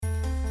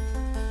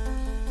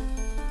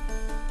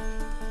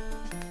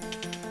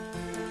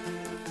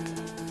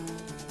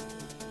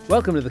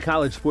Welcome to the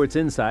College Sports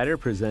Insider,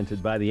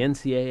 presented by the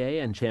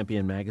NCAA and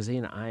Champion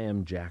Magazine. I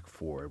am Jack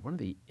Ford. One of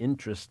the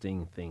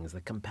interesting things,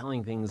 the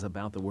compelling things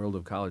about the world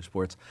of college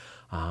sports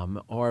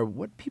are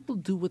what people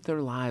do with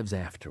their lives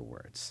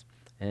afterwards.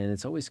 And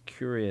it's always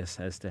curious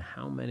as to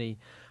how many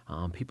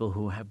people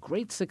who have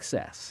great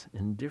success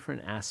in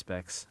different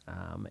aspects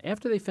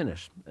after they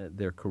finish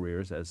their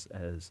careers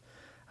as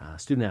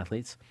student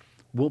athletes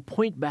will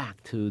point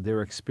back to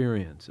their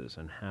experiences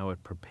and how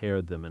it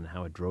prepared them and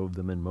how it drove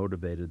them and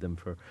motivated them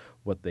for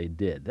what they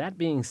did. That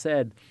being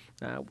said,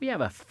 we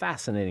have a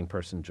fascinating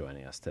person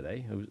joining us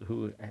today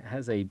who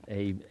has a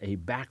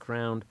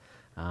background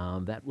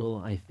that will,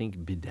 I think,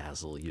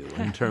 bedazzle you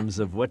in terms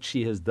of what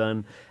she has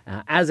done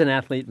as an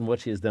athlete and what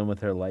she has done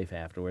with her life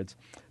afterwards.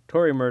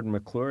 Tori Murden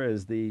McClure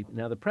is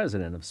now the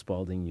president of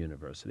Spalding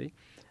University.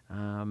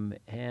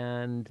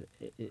 And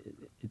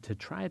to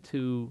try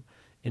to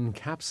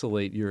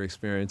encapsulate your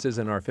experiences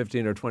in our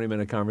 15 or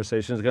 20-minute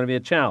conversation is going to be a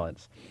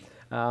challenge.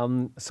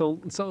 So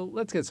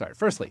let's get started.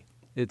 Firstly,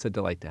 it's a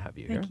delight to have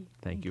you here.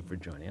 Thank you for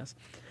joining us.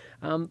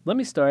 Let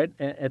me start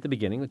at the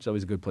beginning, which is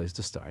always a good place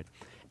to start,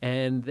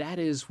 and that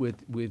is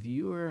with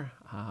your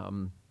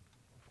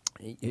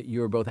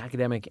both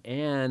academic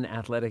and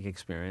athletic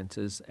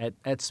experiences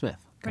at Smith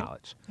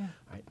College. Yeah.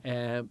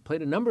 Right.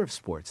 Played a number of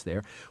sports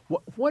there.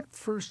 What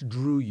first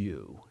drew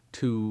you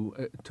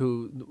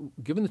to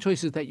given the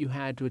choices that you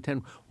had to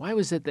attend? Why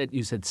was it that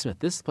you said, Smith,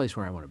 this is the place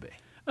where I want to be?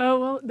 Oh,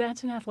 well,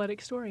 that's an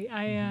athletic story.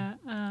 I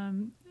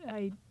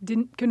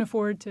couldn't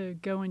afford to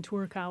go and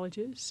tour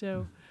colleges,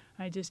 so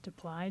I just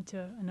applied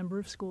to a number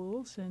of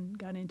schools and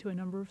got into a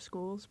number of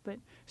schools. But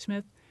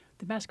Smith,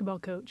 the basketball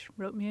coach,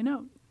 wrote me a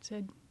note,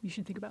 said, you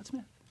should think about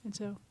Smith. And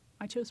so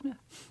I chose Smith.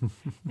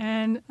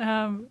 And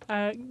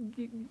a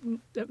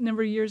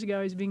number of years ago,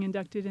 I was being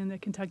inducted in the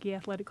Kentucky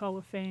Athletic Hall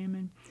of Fame,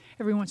 and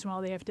every once in a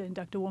while they have to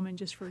induct a woman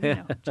just for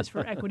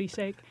equity's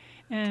sake.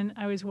 And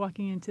I was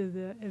walking into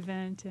the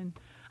event, and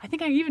I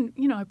think I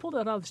pulled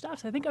out all the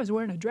stops. I think I was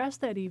wearing a dress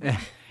that evening.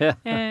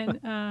 And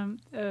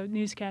a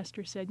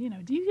newscaster said,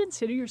 do you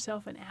consider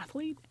yourself an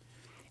athlete?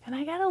 And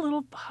I got a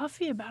little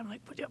puffy about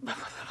it,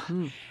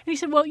 and he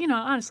said, well,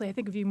 honestly, I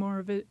think of you more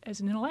of it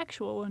as an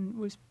intellectual, and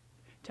was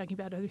talking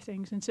about other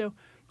things. And so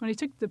when I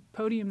took the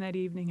podium that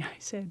evening, I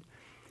said,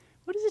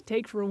 what does it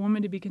take for a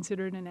woman to be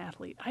considered an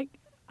athlete?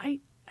 I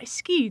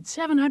skied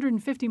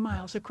 750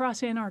 miles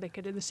across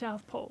Antarctica to the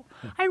South Pole.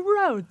 I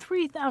rode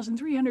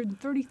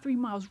 3,333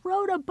 miles,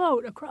 rowed a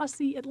boat across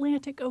the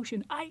Atlantic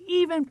Ocean. I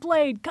even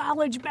played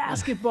college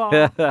basketball.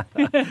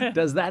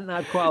 Does that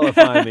not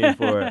qualify me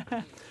for it?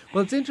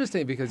 Well, it's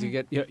interesting because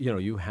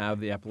you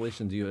have the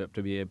appellations. You have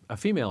to be a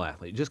female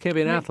athlete. You just can't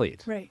be an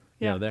athlete. Right.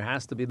 Yeah. There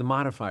has to be the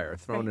modifier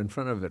thrown in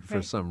front of it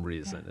for some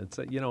reason. Yeah. It's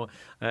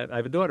I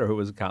have a daughter who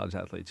was a college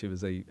athlete. She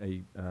was a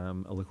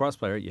lacrosse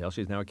player at Yale.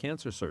 She's now a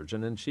cancer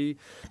surgeon, and she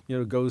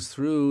goes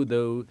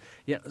through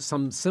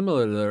some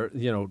similar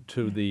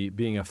to the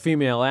being a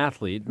female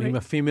athlete, being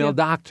a female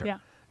doctor.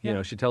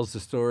 Yeah. She tells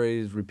the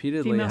stories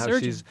repeatedly female how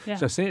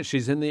surgeon.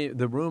 she's in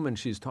the room and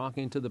she's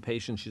talking to the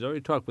patient. She's already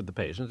talked with the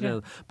patients,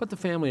 but the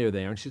family are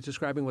there, and she's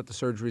describing what the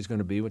surgery is going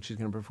to be, what she's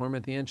going to perform.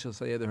 At the end, she'll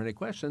say, are there any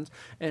questions?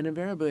 And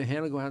invariably,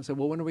 Hannah will go out and say,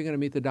 well, when are we going to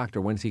meet the doctor?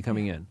 When's he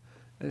coming in?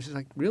 And she's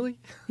like, really?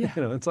 Yeah.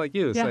 It's like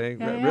you saying,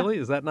 really?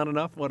 Is that not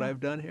enough, what I've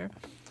done here?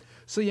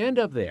 So you end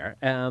up there.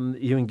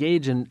 You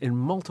engage in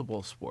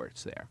multiple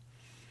sports there.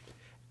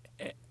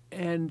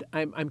 And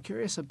I'm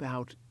curious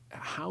about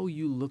how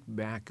you look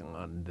back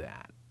on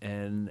that.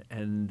 And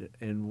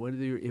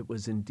whether it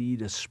was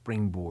indeed a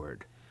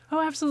springboard. Oh,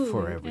 absolutely.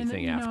 For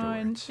everything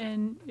afterwards.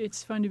 And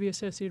it's fun to be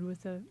associated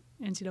with the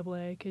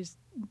NCAA because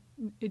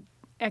it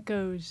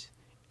echoes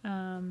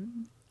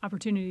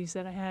opportunities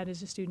that I had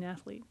as a student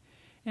athlete,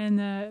 and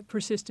the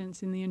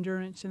persistence and the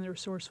endurance and the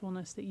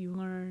resourcefulness that you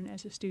learn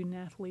as a student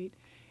athlete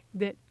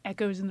that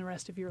echoes in the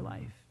rest of your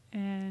life.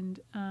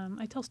 And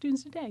I tell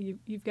students today,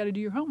 you've got to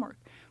do your homework.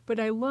 But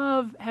I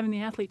love having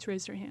the athletes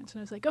raise their hands. And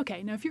I was like,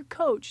 okay, now if your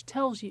coach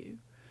tells you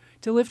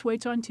to lift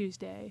weights on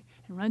Tuesday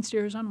and run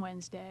stairs on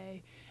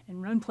Wednesday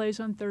and run plays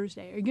on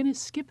Thursday, are you going to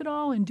skip it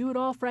all and do it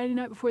all Friday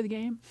night before the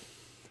game?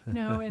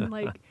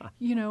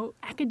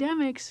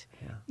 Academics,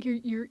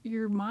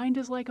 your mind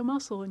is like a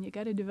muscle, and you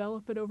got to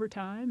develop it over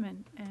time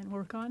and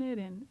work on it.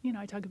 And,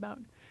 I talk about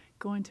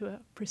going to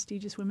a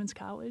prestigious women's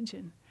college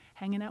and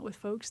hanging out with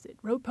folks that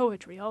wrote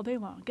poetry all day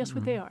long. Guess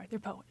what they are? They're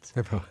poets.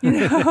 They're poets.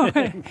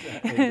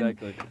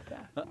 Exactly.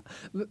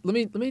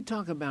 Let me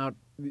talk about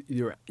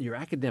your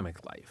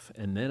academic life,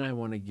 and then I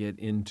want to get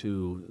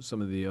into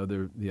some of the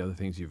other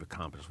things you've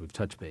accomplished. We've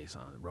touched base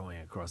on rowing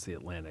across the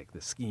Atlantic,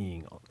 the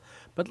skiing.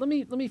 But let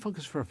me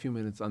focus for a few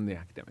minutes on the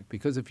academic,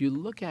 because if you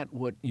look at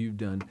what you've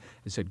done,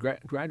 it said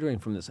graduating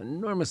from this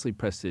enormously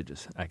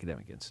prestigious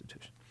academic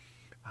institution.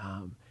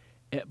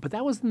 But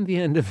that wasn't the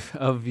end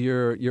of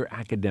your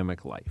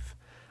academic life.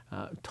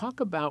 Talk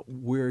about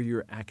where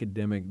your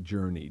academic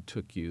journey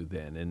took you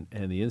then,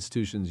 and the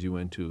institutions you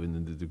went to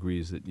and the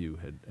degrees that you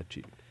had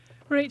achieved.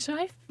 Right.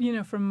 So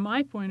from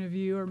my point of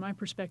view or my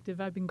perspective,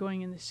 I've been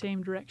going in the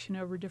same direction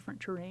over different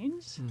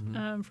terrains.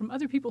 From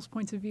other people's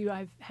points of view,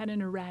 I've had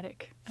an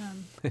erratic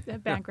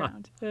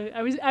background.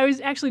 I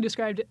was actually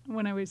described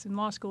when I was in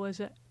law school as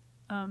a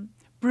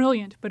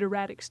brilliant but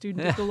erratic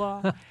student of the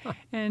law,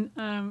 and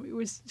it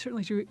was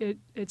certainly true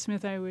at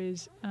Smith. I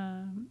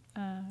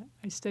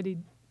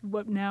studied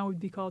what now would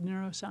be called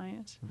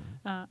neuroscience.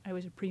 I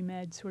was a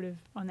pre-med sort of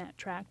on that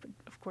track, but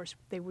of course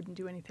they wouldn't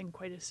do anything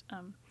quite as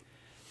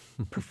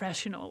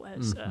professional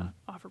as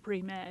offer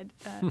pre-med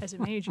as a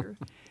major,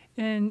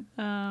 and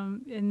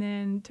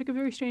then took a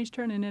very strange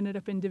turn and ended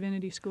up in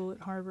divinity school at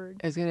Harvard.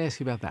 I was going to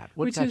ask you about that.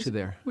 What got you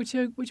there? Which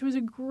was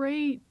a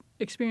great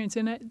experience.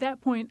 And at that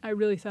point, I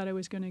really thought I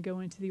was going to go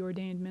into the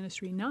ordained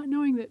ministry, not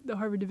knowing that the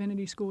Harvard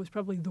Divinity School was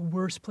probably the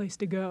worst place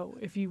to go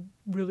if you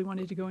really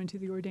wanted to go into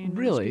the ordained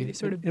ministry. They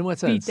sort of in what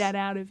sense? beat that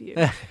out of you.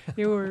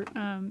 There were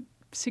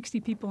 60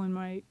 people in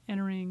my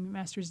entering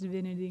Master's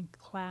Divinity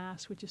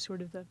class, which is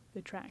sort of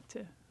the track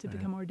to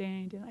become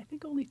ordained. And I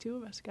think only 2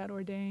 of us got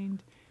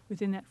ordained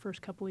within that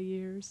first couple of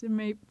years. There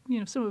may,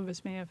 some of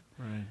us may have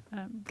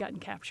gotten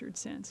captured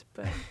since,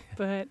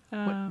 but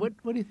what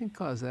do you think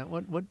caused that?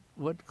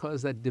 What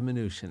caused that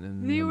diminution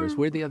in the numbers?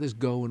 Where'd the others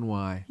go and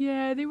why?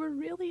 Yeah, they were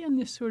really in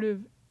this sort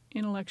of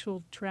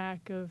intellectual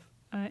track of,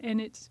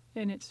 and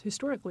it's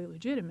historically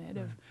legitimate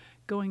of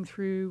going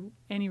through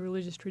any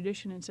religious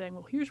tradition and saying,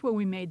 well, here's where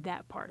we made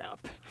that part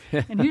up,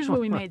 and here's where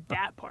we made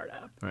that part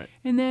up,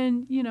 and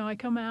then I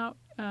come out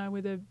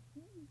with a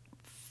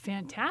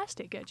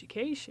fantastic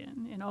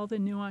education in all the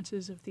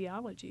nuances of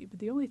theology, but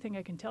the only thing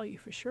I can tell you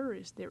for sure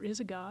is there is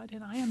a God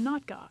and I am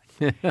not God.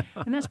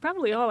 And that's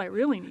probably all I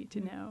really need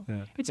to know.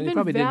 It's and been you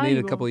probably valuable. didn't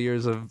need a couple of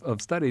years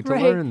of study to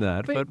learn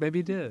that, but maybe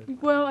you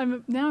did.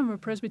 Well, now I'm a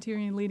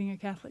Presbyterian leading a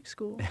Catholic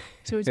school,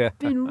 so it's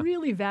been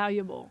really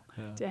valuable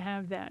to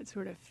have that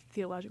sort of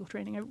theological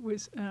training.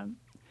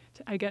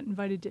 I got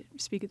invited to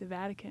speak at the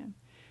Vatican,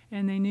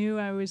 and they knew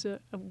I was a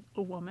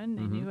woman.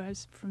 They knew I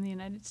was from the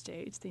United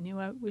States. They knew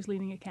I was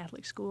leading a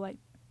Catholic school.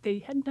 They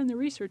hadn't done the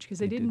research because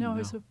they didn't know I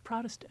was a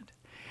Protestant.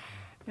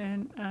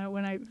 And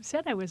when I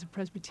said I was a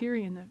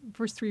Presbyterian, the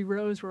first 3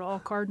 rows were all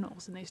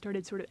cardinals, and they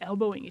started sort of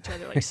elbowing each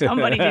other like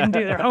somebody didn't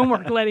do their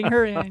homework letting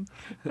her in.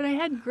 But I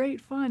had great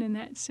fun in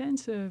that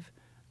sense of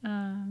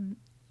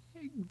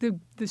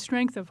the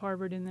strength of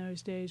Harvard in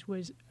those days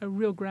was a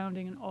real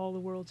grounding in all the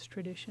world's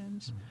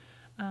traditions.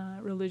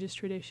 Religious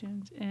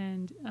traditions,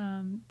 and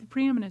the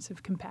preeminence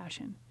of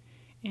compassion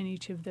in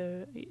each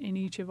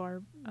of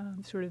our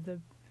sort of the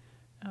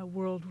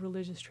world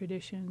religious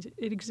traditions.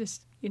 It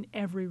exists in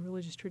every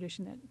religious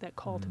tradition, that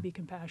call to be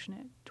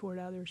compassionate toward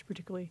others,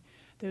 particularly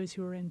those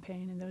who are in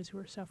pain and those who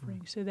are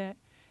suffering. So that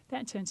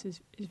sense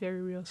is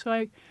very real. So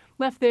I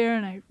left there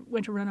and I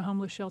went to run a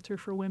homeless shelter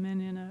for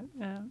women in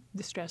a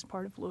distressed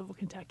part of Louisville,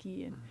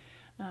 Kentucky,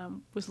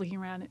 and was looking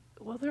around at,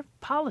 there are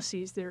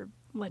policies that are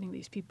letting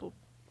these people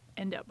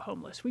end up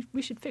homeless.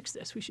 We should fix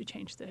this. We should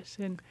change this.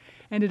 And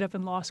ended up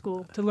in law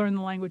school to learn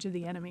the language of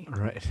the enemy.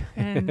 Right.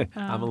 And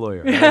I'm a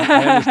lawyer.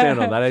 I understand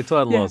all that. I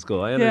taught law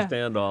school. I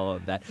understand all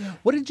of that. Yeah.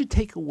 What did you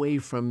take away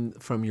from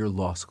your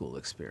law school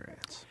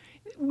experience?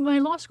 My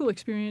law school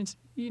experience,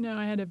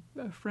 I had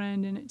a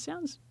friend, and it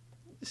sounds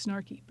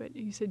snarky, but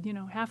he said,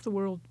 half the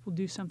world will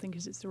do something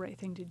because it's the right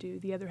thing to do.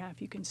 The other half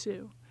you can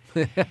sue.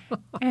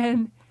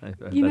 And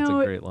that's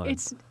a great line.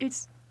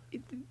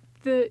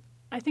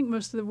 I think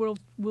most of the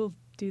world will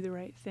do the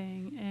right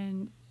thing,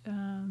 and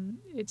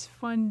it's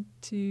fun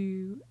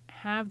to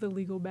have the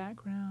legal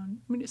background.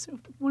 I mean,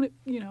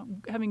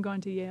 having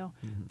gone to Yale,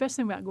 the best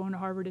thing about going to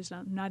Harvard is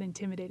I'm not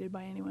intimidated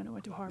by anyone who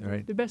went to Harvard.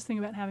 Right. The best thing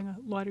about having a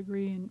law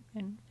degree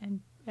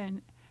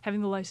and having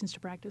the license to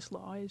practice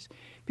law is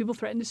people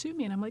threaten to sue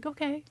me, and I'm like,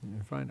 okay.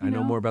 You're fine. I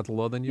know more about the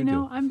law than you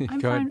do. I'm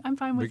fine. I'm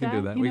fine with that. We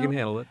can do that. We can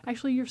handle it.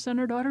 Actually, your son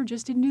or daughter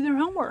just didn't do their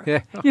homework.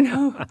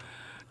 Yeah.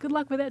 Good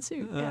luck with that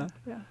suit.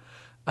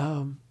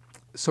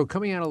 So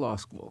coming out of law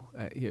school,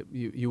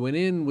 you went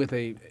in with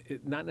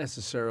not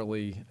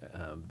necessarily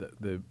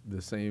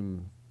the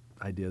same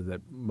idea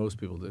that most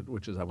people did,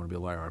 which is I want to be a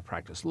lawyer, I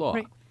practice law.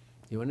 Right.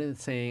 You went in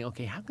saying,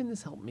 okay, how can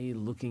this help me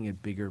looking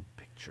at bigger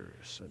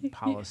pictures and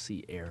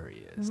policy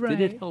areas? Right.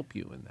 Did it help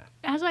you in that?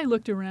 As I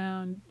looked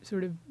around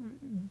sort of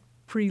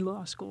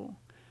pre-law school,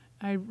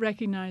 I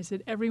recognized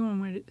that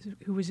everyone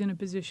who was in a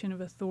position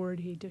of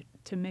authority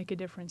to make a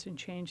difference and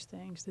change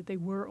things, that they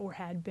were or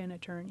had been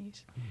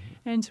attorneys.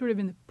 And sort of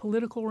in the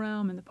political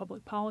realm, in the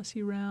public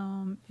policy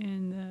realm,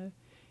 in the,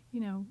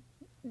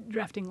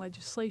 drafting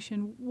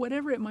legislation,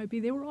 whatever it might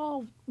be, they were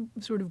all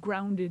sort of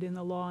grounded in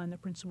the law and the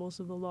principles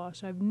of the law.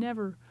 So I've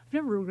never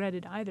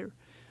regretted either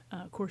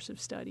course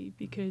of study,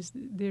 because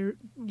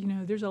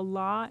there's a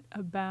lot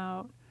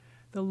about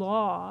the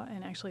law,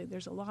 and actually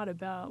there's a lot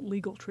about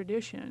legal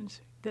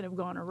traditions that have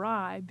gone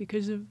awry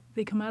because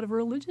they come out of a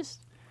religious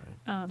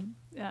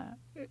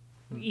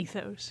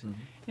ethos.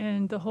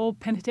 And the whole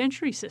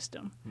penitentiary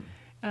system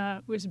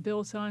was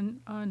built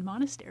on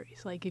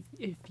monasteries. Like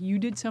if you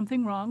did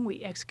something wrong,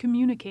 we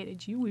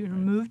excommunicated you. We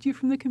removed you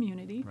from the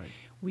community. Right.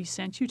 We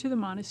sent you to the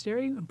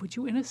monastery and put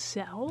you in a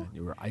cell. And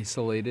you were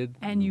isolated,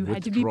 and you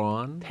had to be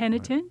withdrawn.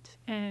 penitent.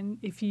 And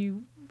if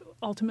you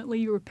ultimately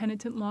you were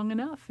penitent long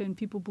enough, and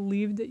people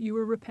believed that you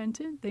were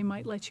repentant, they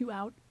might let you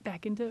out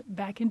back into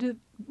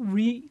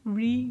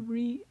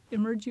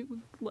re-emerge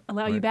you,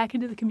 allow you Right. back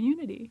into the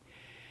community.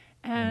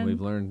 And we've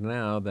learned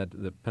now that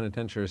the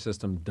penitentiary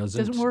system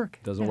doesn't work.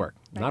 Doesn't Yeah, work.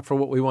 right. Not for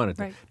what we want it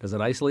to. Right. Does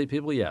it isolate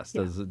people? Yes.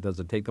 Yeah. Does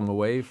it take them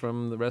away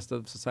from the rest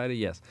of society?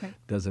 Yes. Right.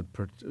 Does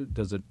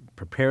it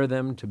prepare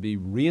them to be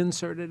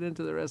reinserted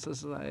into the rest of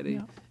society?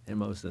 Yeah. In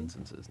most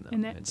instances, no.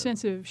 And it that doesn't.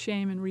 sense of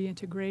shame and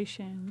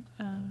reintegration,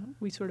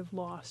 we sort of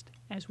lost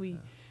as we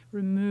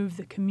removed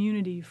the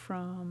community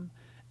from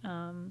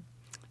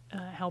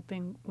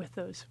helping with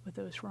those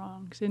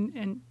wrongs.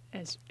 And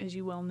as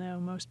you well know,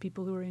 most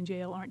people who are in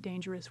jail aren't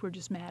dangerous. We're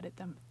just mad at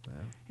them. Yeah.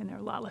 And there are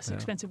a lot less Yeah.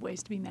 expensive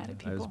ways to be mad at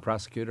people. I was a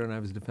prosecutor and I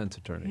was a defense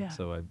attorney, Yeah.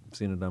 so I've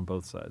seen it on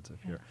both sides of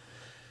Yeah. here.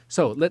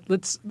 So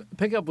let's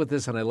pick up with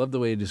this, and I love the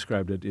way you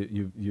described it.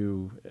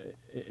 You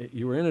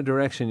were in a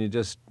direction, you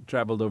just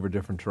traveled over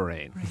different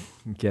terrain,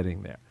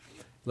 getting there.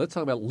 Let's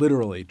talk about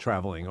literally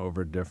traveling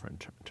over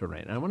different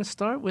terrain. I want to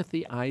start with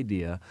the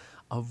idea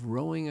of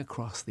rowing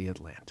across the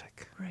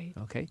Atlantic. Right.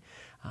 Okay,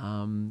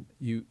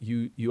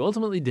 you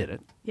ultimately did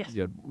it. Yes.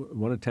 You had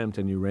one attempt,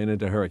 and you ran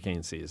into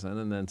hurricane season,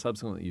 and then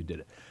subsequently you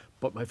did it.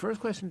 But my first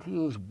question to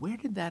you is, where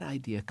did that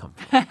idea come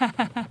from?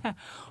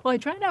 Well, I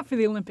tried out for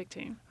the Olympic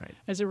team Right.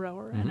 as a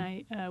rower, and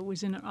I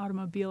was in an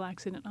automobile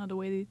accident on the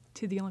way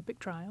to the Olympic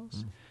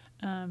trials.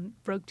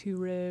 Broke 2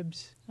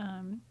 ribs,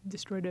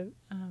 destroyed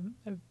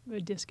a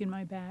disc in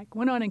my back.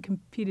 Went on and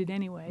competed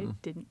anyway.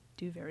 Didn't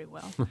do very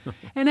well.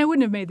 And I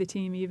wouldn't have made the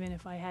team even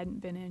if I hadn't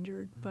been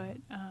injured, but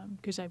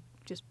because I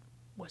just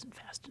wasn't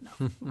fast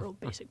enough. Real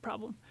basic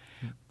problem.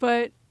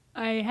 But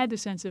I had the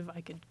sense of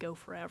I could go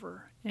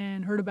forever,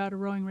 and heard about a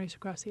rowing race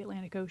across the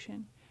Atlantic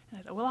Ocean. And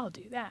I thought, well, I'll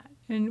do that.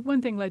 And one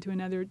thing led to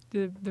another.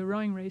 The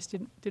rowing race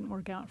didn't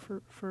work out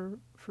for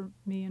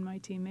me and my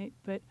teammate,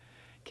 but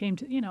came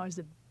to, I was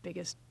the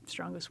biggest,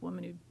 strongest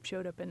woman who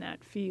showed up in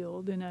that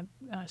field. And a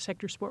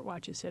Sector Sport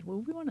Watches said, well,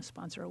 we want to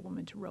sponsor a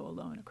woman to row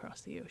alone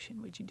across the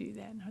ocean. Would you do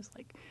that? And I was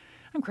like,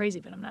 I'm crazy,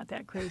 but I'm not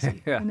that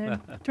crazy. Yeah. And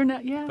then turned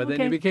out, yeah, But okay.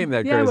 then you became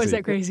that Yeah, I was crazy.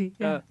 that crazy.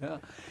 Yeah.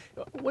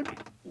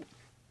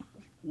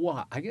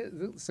 Why? I guess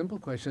the simple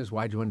question is,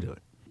 why do you want to do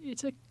it?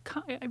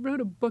 I wrote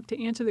a book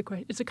to answer the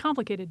question. It's a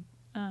complicated.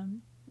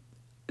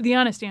 The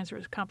honest answer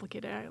is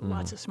complicated. I have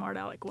lots of smart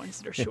aleck ones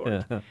that are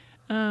short.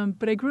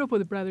 But I grew up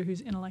with a brother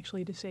who's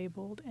intellectually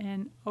disabled,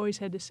 and always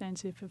had the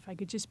sense if I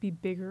could just be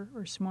bigger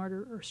or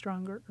smarter or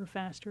stronger or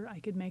faster, I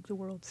could make the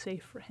world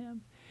safe for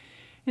him.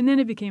 And then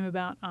it became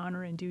about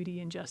honor and duty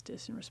and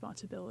justice and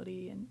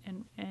responsibility.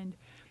 And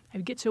I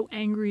would get so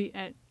angry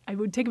I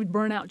would take a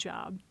burnout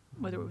job,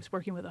 whether it was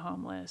working with the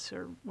homeless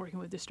or working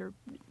with disturbed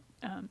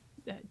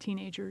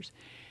teenagers.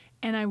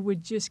 And I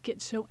would just get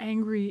so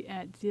angry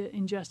at the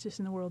injustice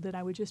in the world that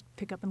I would just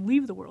pick up and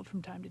leave the world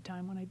from time to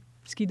time. When I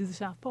skied to the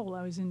South Pole,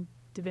 I was in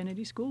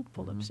divinity school,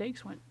 pulled up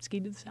stakes,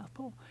 skied to the South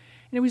Pole.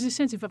 And it was a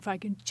sense of, if I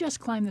can just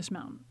climb this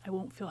mountain, I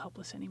won't feel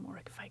helpless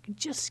anymore. If I can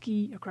just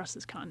ski across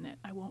this continent,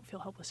 I won't feel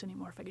helpless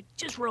anymore. If I could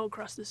just row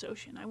across this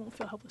ocean, I won't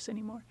feel helpless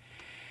anymore.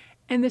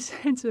 And the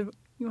sense of,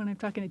 when I'm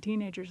talking to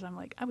teenagers, I'm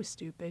like, I was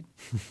stupid.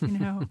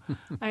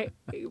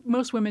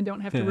 Most women don't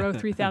have to row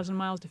 3,000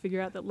 miles to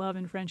figure out that love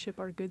and friendship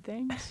are good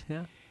things.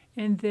 Yeah.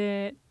 And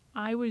that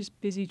I was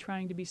busy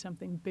trying to be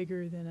something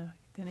bigger than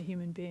a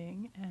human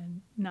being,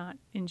 and not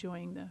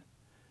enjoying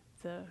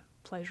the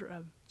pleasure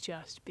of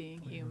just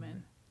being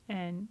human.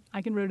 And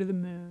I can row to the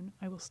moon.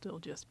 I will still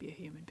just be a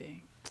human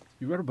being.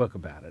 You wrote a book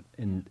about it,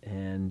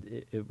 and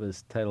it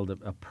was titled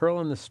 "A Pearl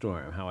in the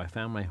Storm: How I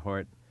Found My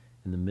Heart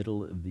in the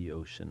Middle of the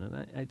Ocean."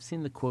 And I've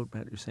seen the quote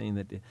about you saying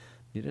that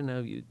you didn't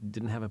know you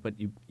didn't have it, but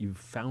you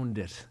found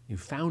it. You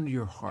found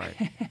your heart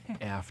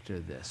after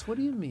this. What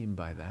do you mean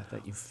by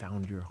that you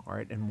found your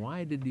heart, and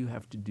why did you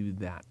have to do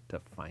that to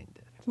find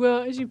it?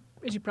 Well, as you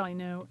probably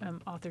know,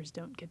 authors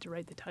don't get to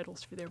write the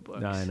titles for their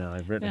books. No, I know.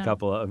 I've written a Yeah.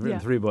 couple. I've written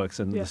Yeah. 3 books,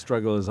 and Yeah. the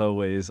struggle is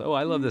always,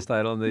 I love this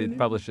title, and the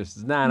publisher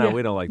says, no, Yeah.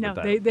 we don't like No,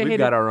 the title. they We've hate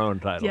got it. our own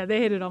title. Yeah, they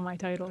hated all my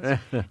titles.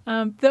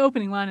 The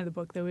opening line of the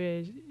book, though,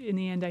 is, in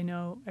the end, I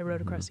know I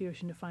rowed across the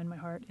ocean to find my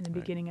heart. In the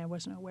beginning, I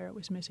wasn't aware it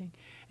was missing.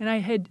 And I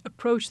had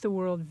approached the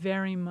world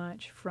very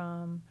much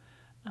from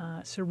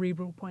a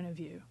cerebral point of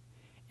view.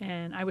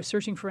 And I was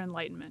searching for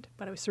enlightenment,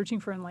 but I was searching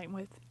for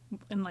enlightenment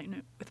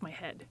with my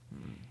head,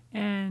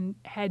 and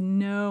had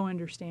no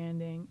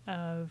understanding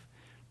of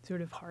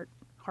sort of heart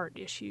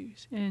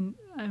issues. And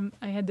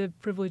I had the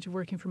privilege of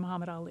working for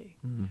Muhammad Ali,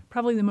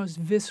 probably the most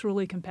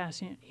viscerally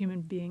compassionate human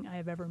being I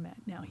have ever met.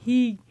 Now,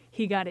 he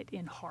got it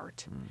in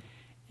heart.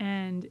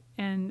 And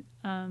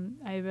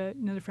I have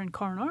another friend,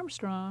 Karen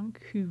Armstrong,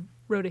 who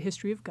wrote A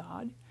History of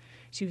God.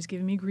 She was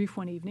giving me grief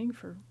one evening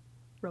for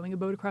rowing a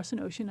boat across an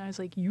ocean. I was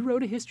like, you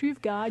wrote A History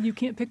of God. You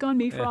can't pick on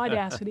me for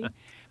audacity.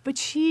 But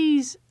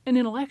she's an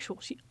intellectual.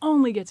 She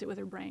only gets it with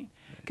her brain.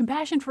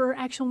 Compassion for her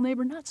actual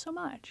neighbor, not so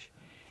much.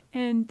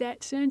 And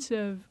that sense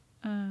of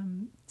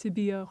to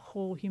be a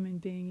whole human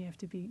being, you have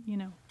to be,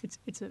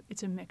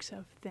 it's a mix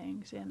of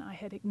things. And I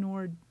had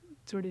ignored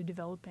sort of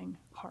developing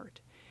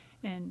heart,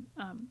 and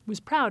was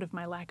proud of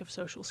my lack of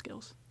social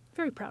skills.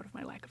 Very proud of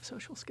my lack of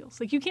social skills.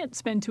 Like, you can't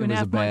spend 2.5 months. It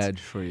was a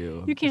badge for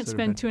you. You can't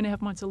spend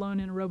 2.5 months alone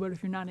in a rowboat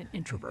if you're not an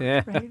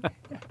introvert, right?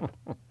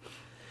 Yeah.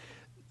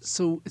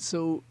 So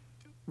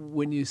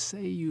when you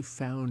say you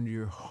found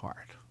your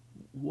heart,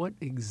 what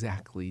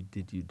exactly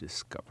did you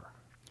discover?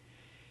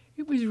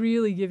 It was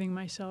really giving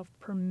myself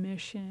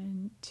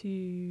permission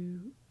to,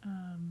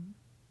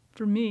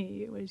 for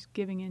me, it was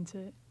giving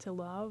into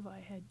love. I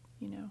had,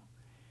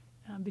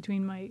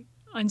 between my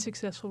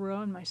unsuccessful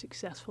row and my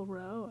successful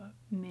row,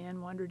 a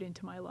man wandered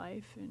into my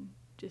life and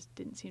just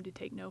didn't seem to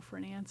take no for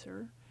an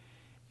answer.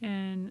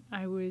 And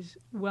I was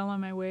well on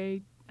my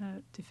way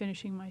to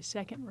finishing my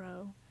second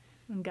row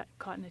and got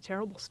caught in a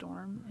terrible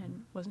storm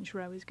and wasn't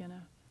sure I was going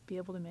to be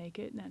able to make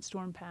it. And that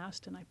storm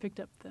passed, and I picked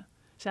up the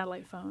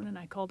satellite phone and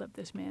I called up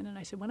this man and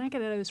I said, "When I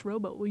get out of this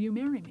rowboat, will you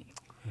marry me?"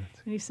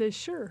 And he says,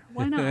 "Sure,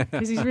 why not?"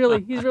 Because he's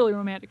really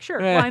romantic. Sure,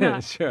 why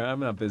not? Sure, I'm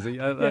not busy.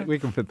 Yeah. We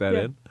can fit that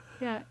in.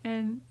 Yeah,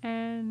 and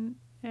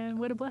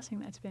what a blessing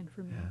that's been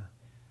for me. Yeah.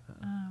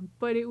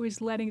 But it was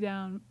letting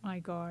down my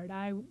guard.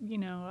 I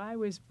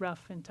was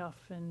rough and tough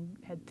and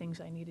had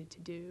things I needed to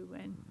do.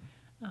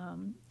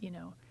 And,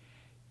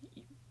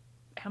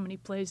 how many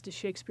plays does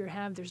Shakespeare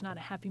have? There's not a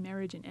happy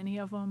marriage in any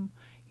of them.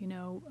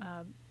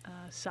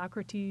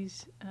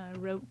 Socrates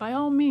wrote, by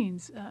all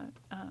means,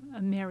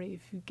 marry.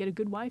 If you get a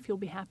good wife, you'll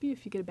be happy.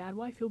 If you get a bad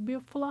wife, you'll be a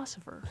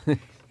philosopher.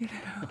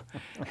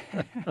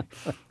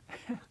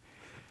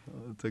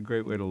 It's a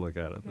great way to look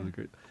at it. Yeah. That's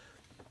great.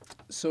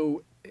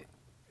 So,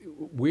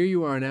 where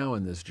you are now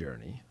in this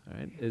journey,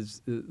 right,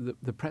 is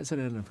the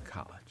president of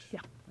college.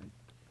 Yeah. Right?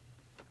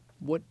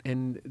 What?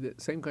 And the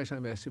same question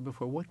I've asked you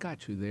before. What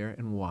got you there,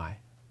 and why?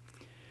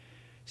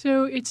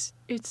 So it's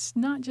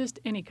not just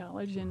any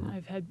college, and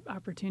I've had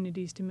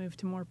opportunities to move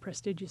to more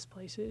prestigious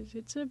places.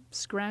 It's a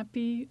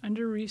scrappy,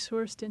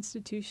 under-resourced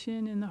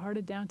institution in the heart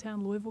of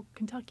downtown Louisville,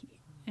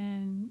 Kentucky.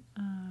 And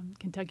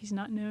Kentucky's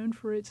not known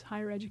for its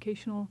higher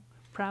educational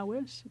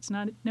prowess. It's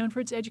not known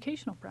for its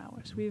educational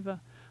prowess. We have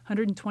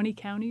 120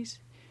 counties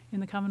in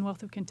the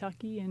Commonwealth of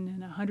Kentucky, and in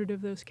 100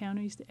 of those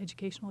counties, the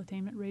educational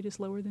attainment rate is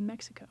lower than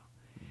Mexico.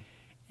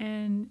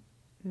 And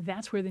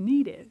that's where the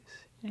need is.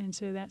 And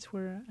so that's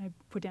where I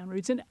put down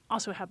roots. And it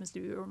also happens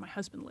to be where my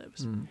husband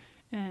lives.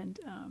 And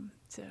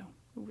so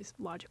it was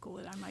logical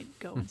that I might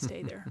go and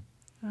stay there.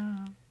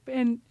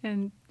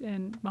 And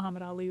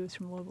Muhammad Ali was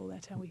from Louisville.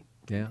 That's how we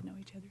got to know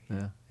each other.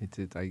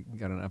 Yeah. I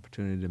got an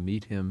opportunity to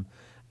meet him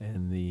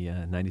in the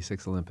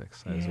 '96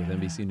 Olympics. I was with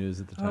NBC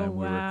News at the time. Oh,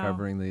 We were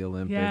covering the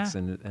Olympics,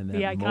 and that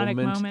the iconic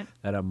moment.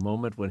 At a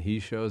moment when he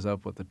shows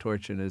up with the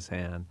torch in his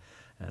hand,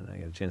 and I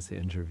got a chance to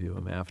interview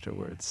him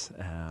afterwards,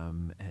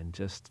 and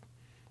just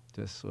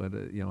what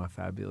a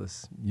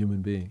fabulous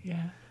human being.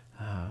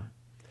 Yeah.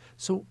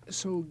 So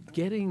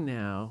getting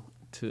now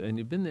to, and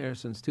you've been there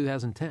since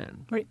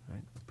 2010, Right,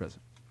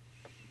 President.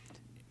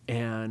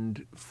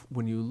 And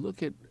when you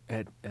look at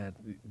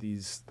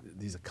these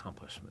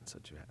accomplishments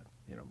that you had,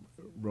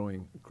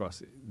 rowing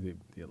across the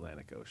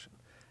Atlantic Ocean,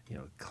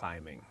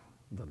 climbing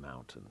the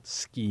mountain,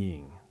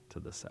 skiing to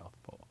the South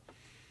Pole,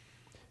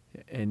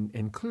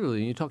 and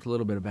clearly, you talked a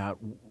little bit about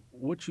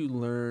what you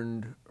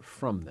learned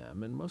from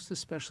them, and most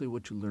especially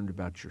what you learned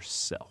about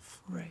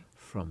yourself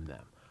from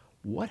them.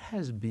 What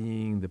has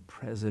being the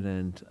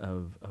president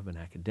of an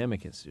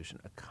academic institution,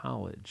 a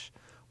college,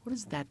 what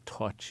has that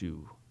taught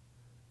you,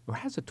 or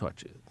has it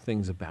taught you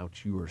things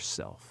about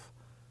yourself?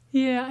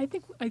 Yeah,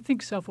 I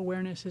think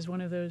self-awareness is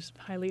one of those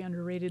highly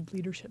underrated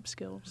leadership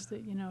skills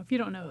that, if you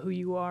don't know who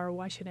you are,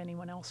 why should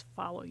anyone else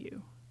follow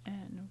you?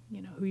 And,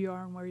 who you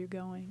are and where you're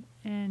going.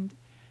 And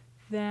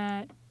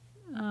that,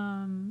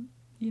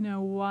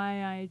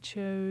 why I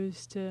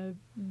chose to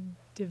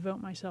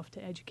devote myself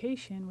to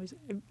education was,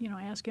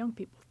 I ask young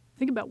people,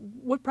 think about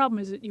what problem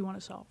is it you want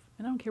to solve?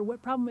 And I don't care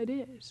what problem it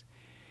is.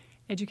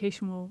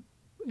 Education will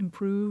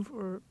improve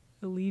or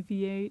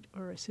alleviate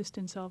or assist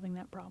in solving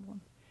that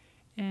problem.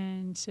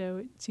 And so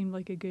it seemed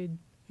like a good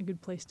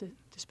place to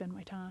spend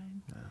my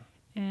time. Yeah.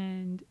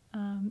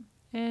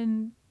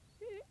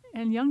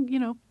 And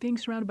young, being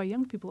surrounded by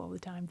young people all the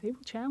time, they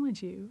will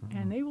challenge you,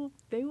 and they will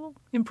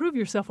improve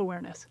your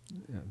self-awareness.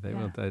 Yeah, they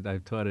will.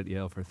 I've taught at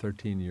Yale for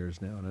 13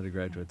 years now, an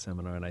undergraduate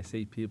seminar, and I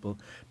say to people,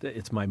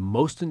 it's my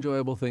most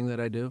enjoyable thing that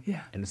I do,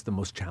 and it's the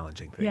most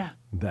challenging thing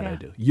that I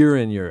do, year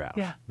in, year out,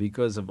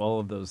 because of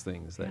all of those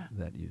things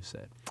that you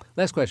said.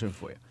 Last question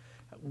for you.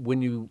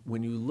 When you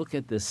look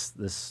at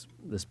this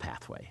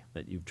pathway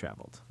that you've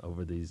traveled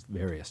over these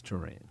various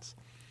terrains,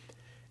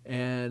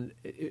 and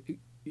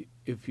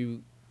if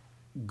you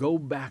go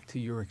back to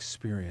your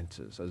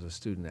experiences as a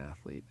student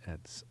athlete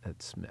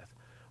at Smith,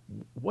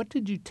 what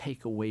did you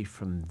take away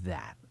from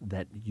that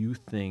you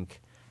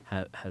think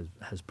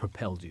has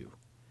propelled you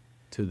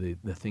to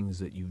the things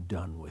that you've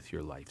done with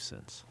your life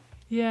since?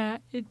 Yeah,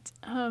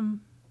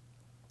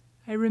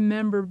 I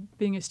remember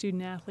being a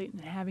student athlete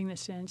and having the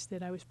sense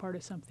that I was part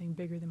of something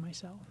bigger than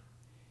myself.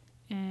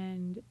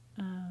 And,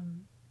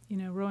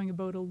 rowing a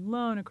boat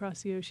alone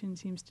across the ocean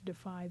seems to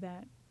defy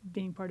that,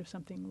 being part of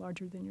something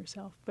larger than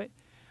yourself. But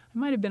I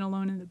might have been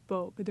alone in the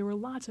boat, but there were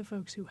lots of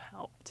folks who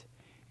helped.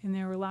 And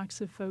there were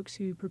lots of folks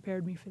who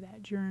prepared me for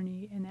that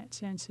journey and that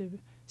sense of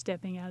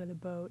stepping out of the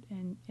boat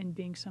and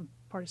being some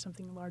part of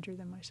something larger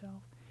than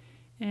myself.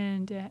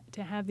 And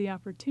to have the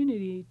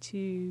opportunity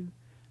to,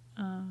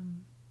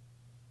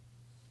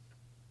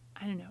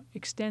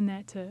 extend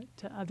that to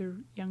other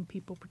young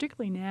people,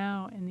 particularly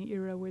now in the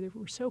era where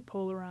we're so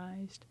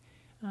polarized,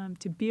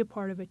 to be a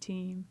part of a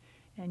team.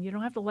 And you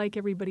don't have to like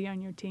everybody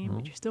on your team,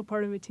 but you're still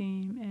part of a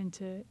team. And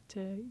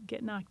to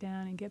get knocked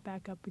down and get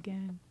back up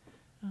again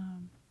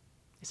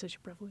is such a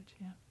privilege,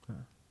 yeah.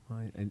 Well,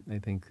 I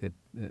think that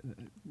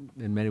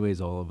in many ways,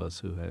 all of us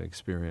who have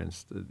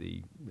experienced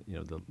the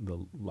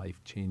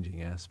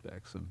life-changing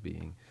aspects of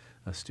being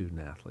a student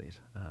athlete,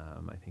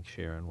 I think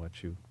share in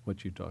what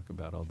you talk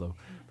about. Although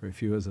very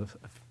few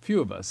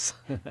of us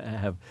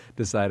have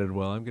decided,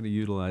 well, I'm going to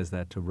utilize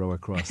that to row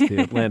across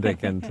the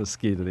Atlantic and to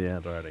ski to the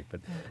Antarctic.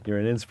 But you're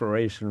an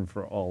inspiration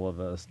for all of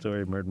us.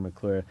 Tori Merton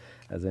McClure,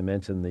 as I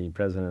mentioned, the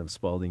president of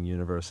Spalding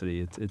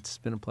University. It's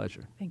been a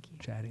pleasure. Thank you.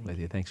 Chatting with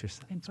you. Thanks for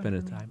And fun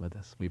spending for me. time with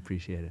us. We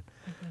appreciate it.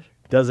 My pleasure.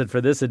 Does it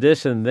for this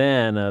edition,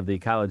 then, of the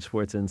College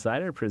Sports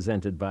Insider,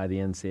 presented by the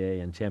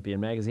NCAA and Champion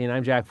Magazine.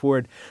 I'm Jack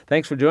Ford.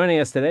 Thanks for joining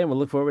us today, and we'll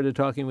look forward to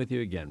talking with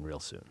you again real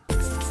soon.